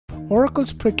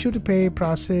Oracle's Procure to Pay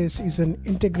process is an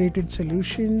integrated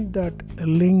solution that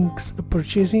links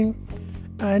purchasing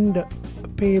and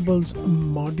payables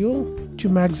module to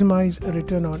maximize a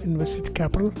return on invested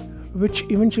capital, which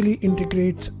eventually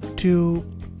integrates to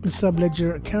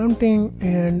subledger accounting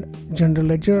and general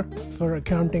ledger for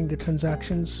accounting the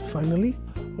transactions. Finally,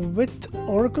 with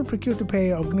Oracle Procure to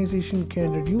Pay, organization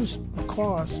can reduce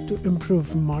costs to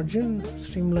improve margin,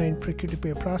 streamline procure to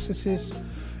pay processes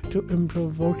to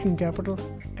improve working capital,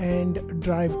 and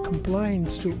drive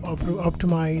compliance to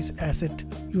optimize asset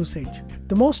usage.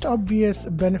 The most obvious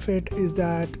benefit is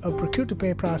that a procure to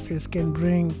pay process can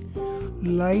bring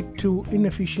light to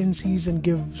inefficiencies and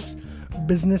gives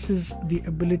businesses the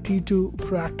ability to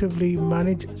proactively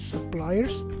manage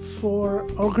suppliers. For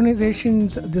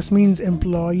organizations, this means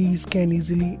employees can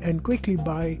easily and quickly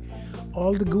buy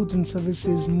all the goods and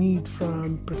services needed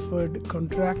from preferred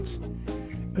contracts,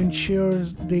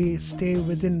 ensures they stay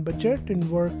within budget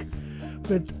and work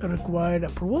with required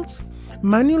approvals.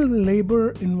 Manual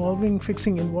labor involving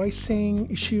fixing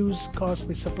invoicing issues caused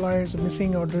by suppliers,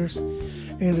 missing orders,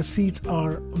 and receipts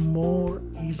are more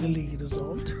easily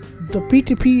resolved. The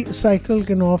P2P cycle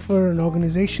can offer an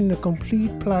organization a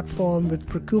complete platform with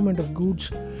procurement of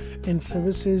goods and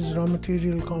services, raw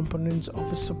material components,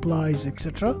 office supplies,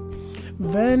 etc.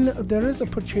 When there is a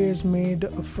purchase made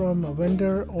from a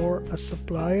vendor or a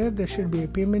supplier, there should be a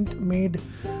payment made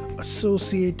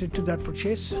associated to that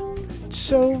purchase.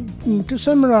 So, to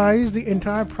summarize, the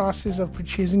entire process of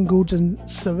purchasing goods and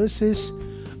services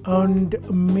and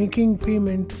making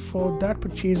payment for that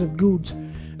purchase of goods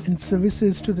and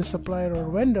services to the supplier or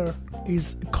vendor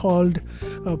is called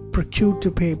a procure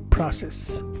to pay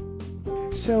process.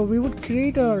 So we would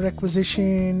create a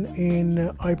requisition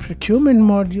in a procurement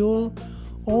module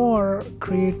or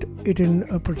create it in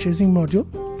a purchasing module,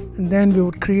 and then we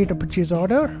would create a purchase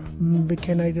order. We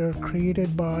can either create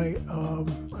it by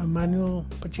a manual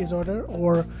purchase order,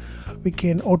 or we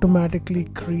can automatically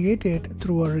create it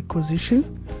through a requisition,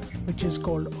 which is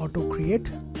called auto create.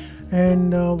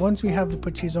 And once we have the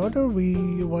purchase order,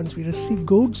 once we receive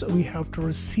goods, we have to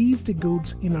receive the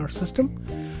goods in our system.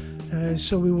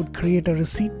 So we would create a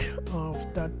receipt of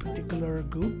that particular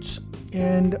goods,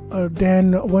 and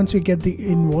then once we get the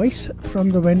invoice from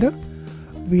the vendor,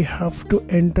 we have to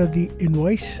enter the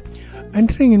invoice.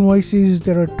 Entering invoices,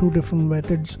 there are two different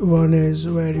methods. One is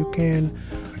where you can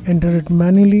enter it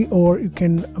manually, or you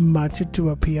can match it to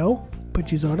a PO,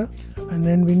 purchase order, and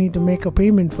then we need to make a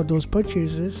payment for those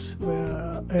purchases,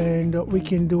 and we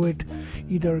can do it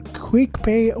either quick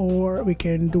pay or we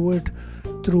can do it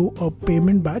through a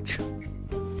payment batch.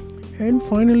 And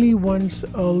finally, once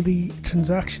all the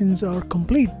transactions are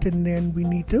complete, and then we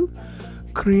need to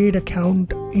create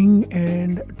accounting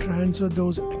and transfer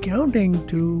those accounting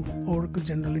to Oracle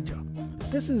General Ledger.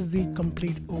 This is the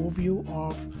complete overview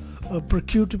of a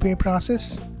procure to pay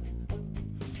process.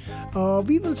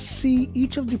 We will see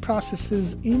each of the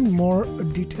processes in more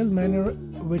detailed manner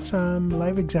with some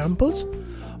live examples,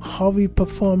 how we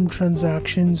perform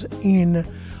transactions in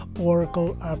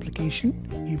Oracle application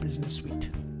eBusiness Suite.